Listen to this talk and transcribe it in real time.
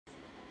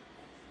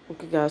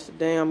Okay guys,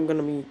 today I'm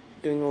gonna be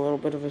doing a little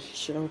bit of a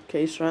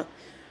showcase, right,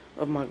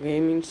 of my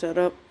gaming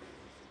setup,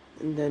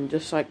 and then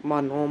just like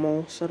my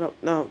normal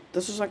setup. Now,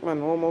 this is like my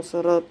normal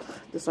setup.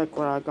 This is like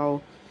where I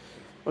go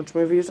watch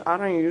movies. I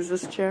don't use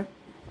this chair.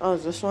 Oh,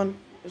 is this one?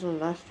 This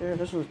one's nice chair.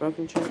 This one's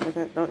broken chair.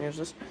 Okay, don't use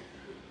this.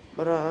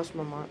 But that's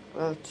my mic.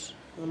 That's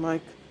the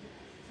mic.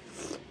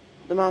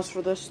 The mouse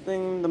for this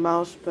thing, the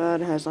mouse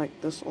pad has like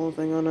this little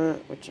thing on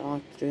it, which I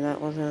like to do that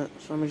with it.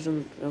 For some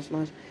reason, it feels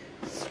nice.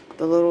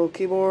 The little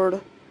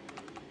keyboard.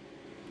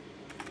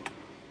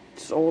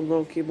 This old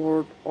little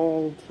keyboard,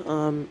 old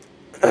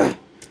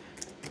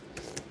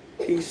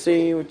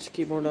PC, which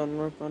keyboard doesn't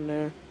work on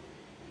there.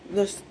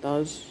 This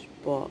does,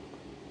 but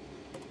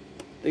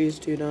these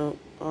two don't.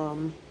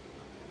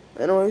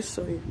 Anyway,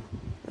 so yeah,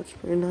 that's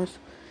pretty nice.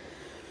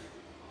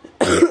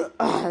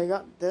 I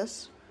got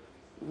this.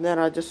 And then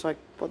I just like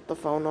put the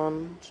phone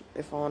on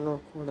if I want to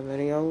record a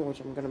video, which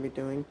I'm gonna be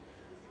doing.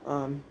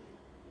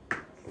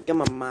 Get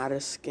my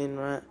Midas skin,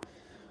 right?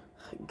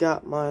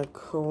 Got my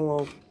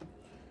cool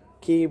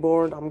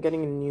keyboard. I'm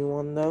getting a new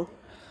one though,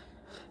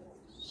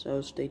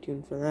 so stay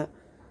tuned for that.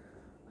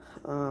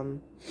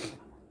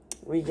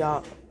 We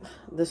got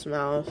this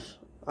mouse.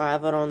 I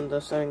have it on the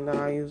setting that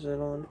I use it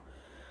on.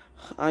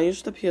 I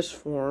use the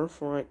PS4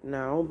 for right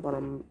now, but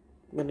I'm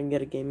gonna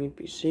get a gaming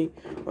PC,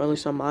 or at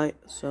least I might.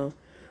 So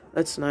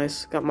that's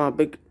nice. Got my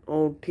big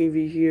old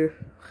TV here.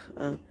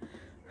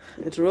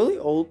 It's a really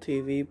old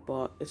TV,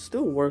 but it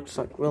still works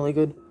like really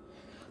good.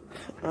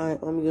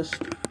 Alright, let me just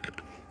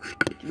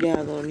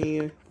get on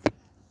here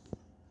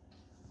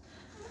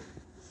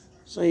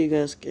so you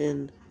guys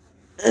can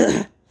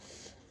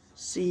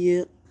see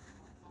it.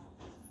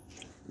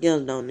 You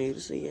guys don't need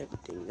to see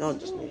everything. Y'all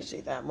just need to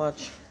see that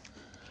much.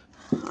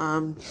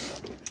 I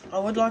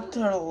would like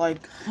to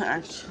like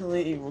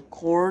actually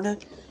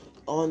record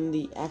on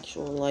the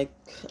actual like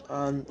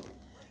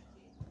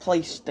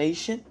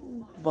PlayStation,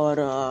 but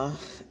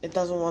it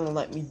doesn't want to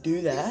let me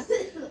do that.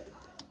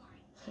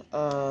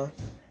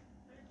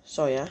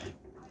 So yeah.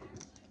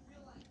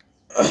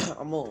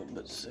 I'm a little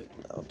bit sick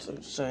now too,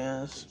 so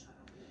yeah, it's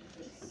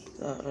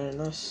not very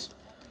nice.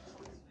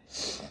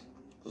 So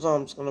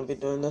I'm just gonna be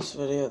doing this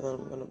video, then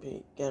I'm gonna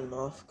be getting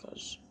off,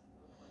 cause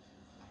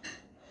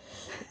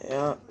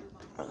yeah.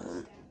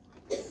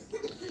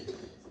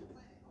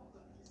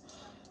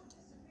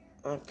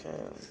 Okay,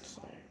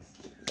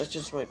 let's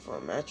just wait for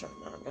a match right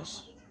now, I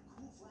guess.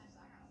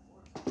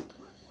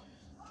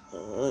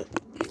 Alright.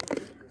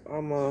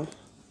 I'm gonna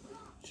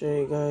show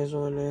you guys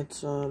when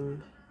it's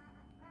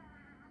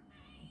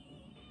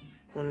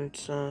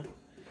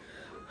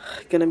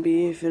gonna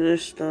be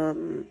finished.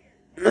 Yeah,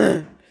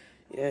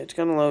 it's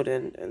gonna load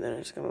in, and then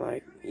it's gonna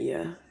like,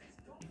 yeah.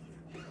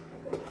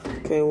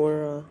 Okay,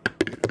 we're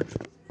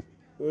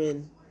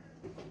in.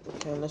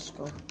 Okay, let's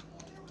go.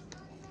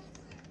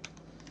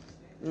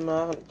 No, I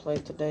haven't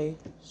played today,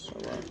 so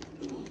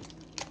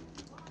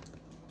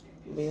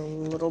be a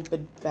little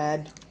bit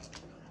bad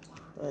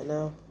right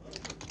now.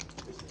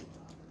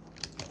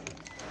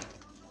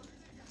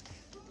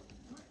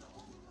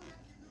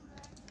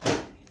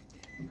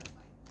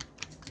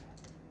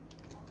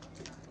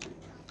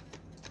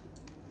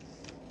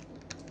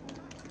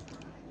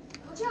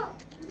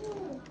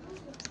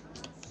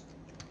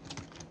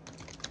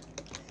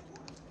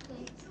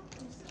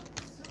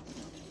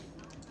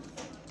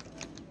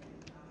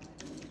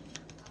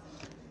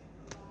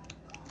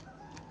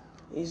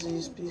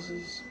 Easy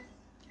species.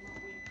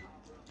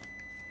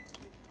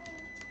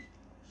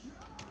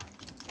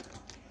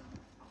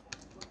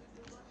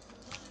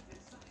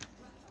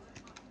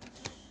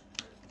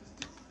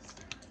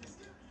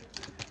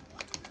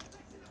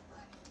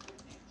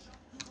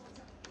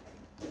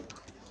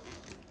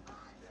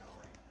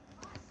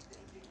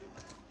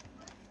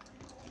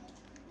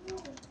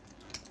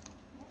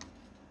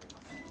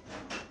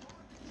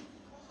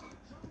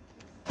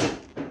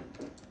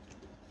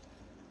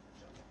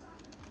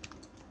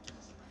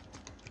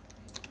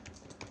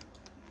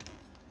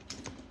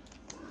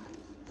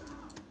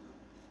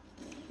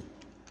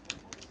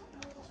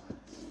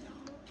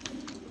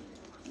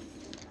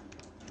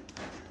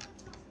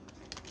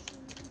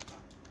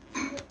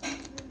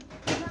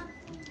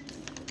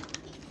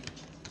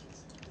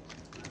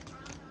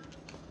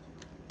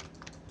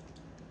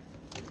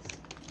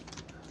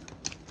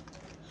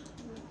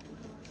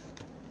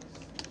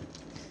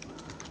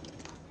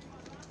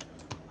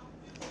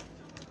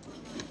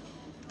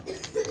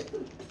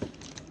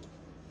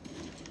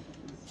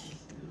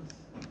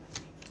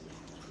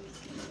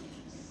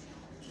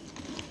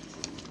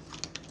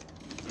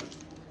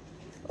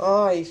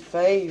 Oh, he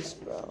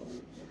phased, bro.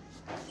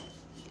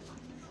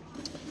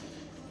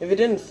 If he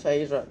didn't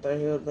phase right there,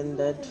 he would have been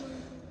dead.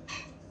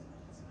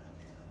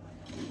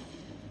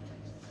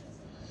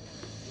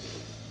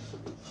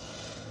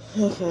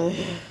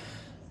 Okay.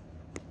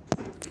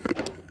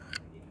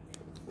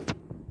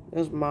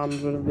 His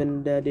mom would have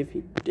been dead if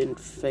he didn't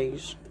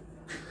phase.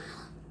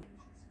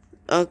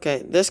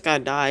 Okay, this guy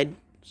died,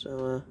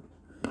 so,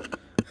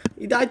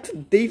 he died to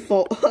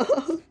default.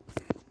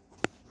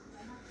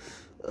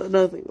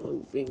 Nothing wrong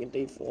with being a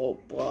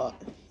default, but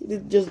he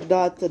did just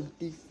died to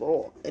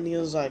default, and he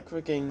was like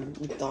freaking.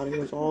 He thought he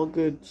was all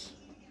good,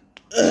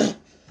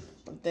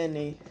 but then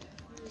he.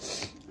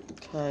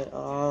 Okay, I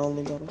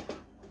only got a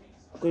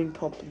green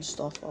pump and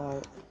stuff.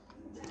 Alright.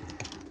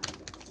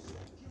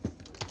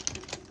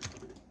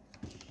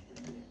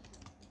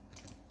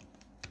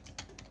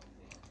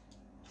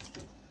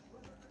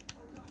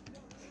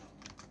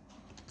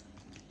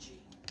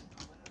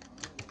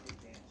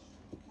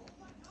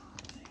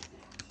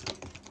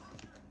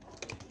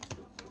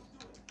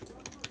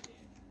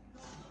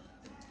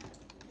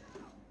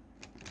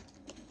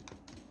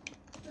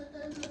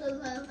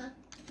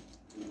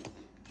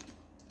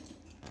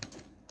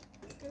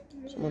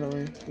 Someone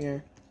over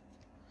here.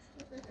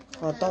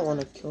 I don't want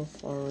to kill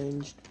far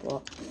ranged,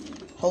 but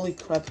holy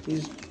crap,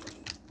 he's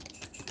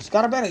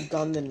got a better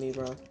gun than me,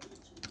 bro.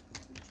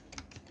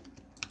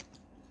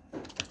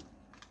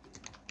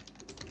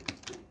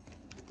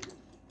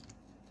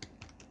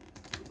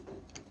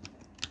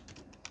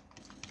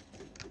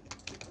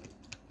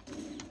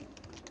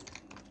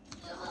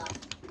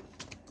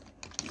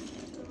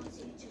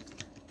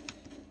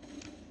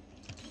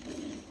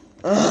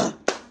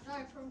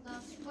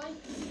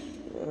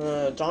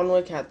 John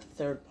Wick had the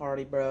third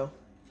party, bro.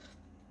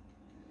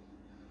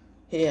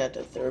 He had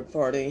the third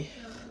party.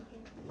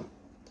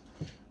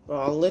 Bro,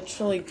 I'll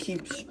literally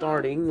keep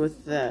starting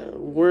with the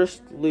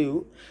worst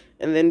loot,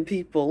 and then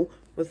people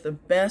with the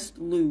best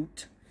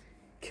loot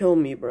kill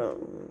me,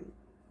 bro.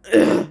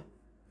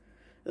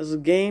 This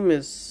game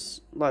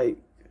is like,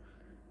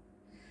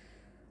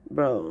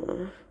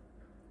 bro.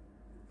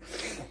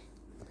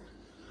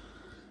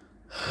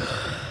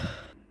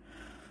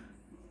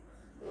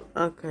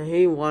 Okay,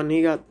 he won.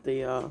 He got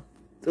the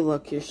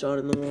luckiest shot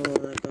in the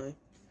world, that guy.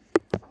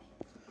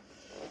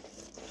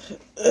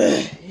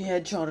 He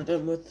headshotted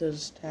him with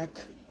his tech,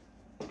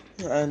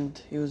 and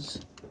he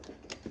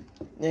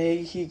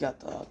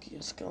got the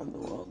luckiest gun in the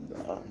world,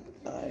 bro.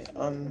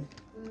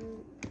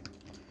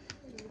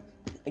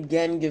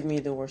 Again, give me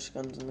the worst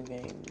guns in the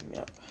game.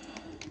 Yep.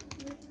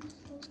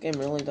 This game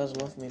really does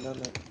love me,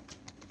 doesn't it?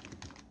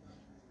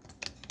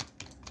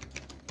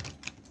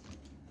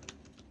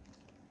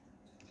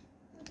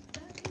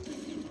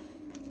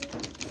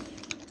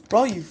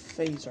 Bro, you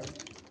phaser.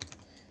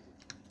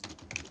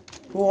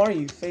 Who are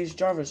you? FaZe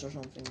Jarvis or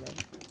something, man.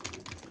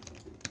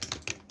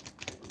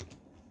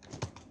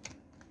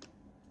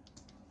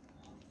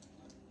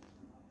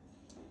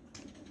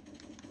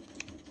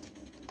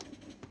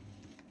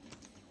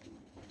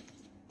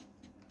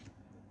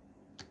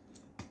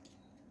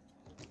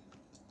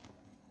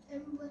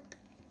 And what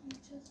you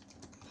just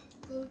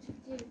go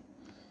to do.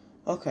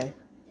 Okay.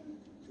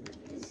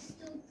 It's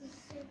still the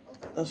same.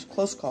 That was a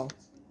close call.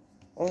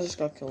 I just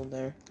got killed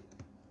there.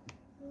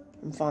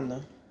 I'm fine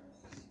though.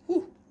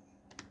 Whew.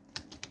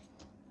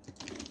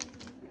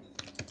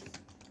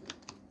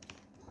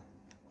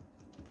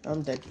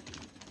 I'm dead.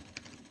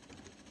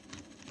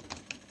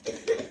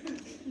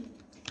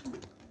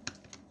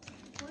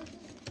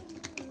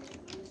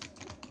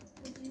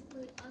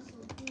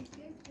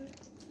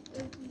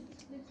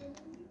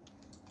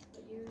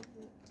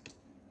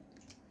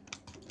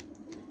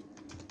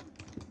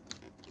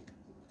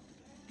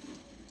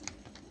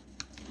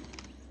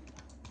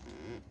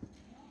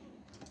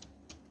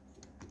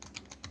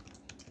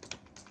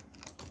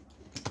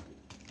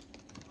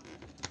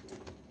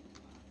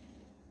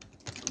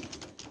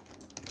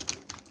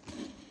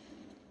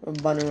 A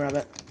bunny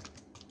rabbit.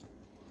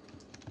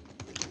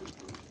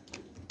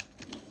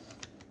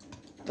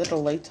 The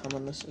delay time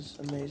on this is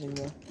amazing,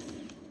 though.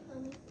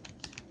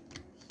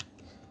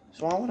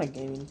 So I want a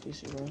gaming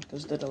PC, bro,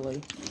 because the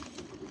delay.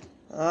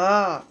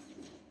 The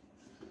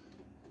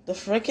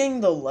freaking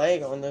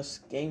delay on this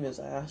game is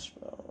ass,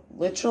 bro.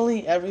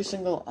 Literally every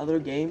single other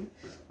game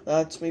that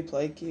lets me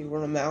play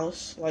keyboard and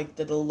mouse, like,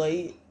 the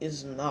delay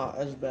is not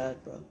as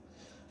bad, bro.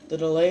 The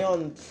delay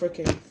on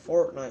freaking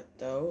Fortnite,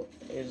 though,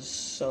 is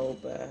so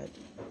bad.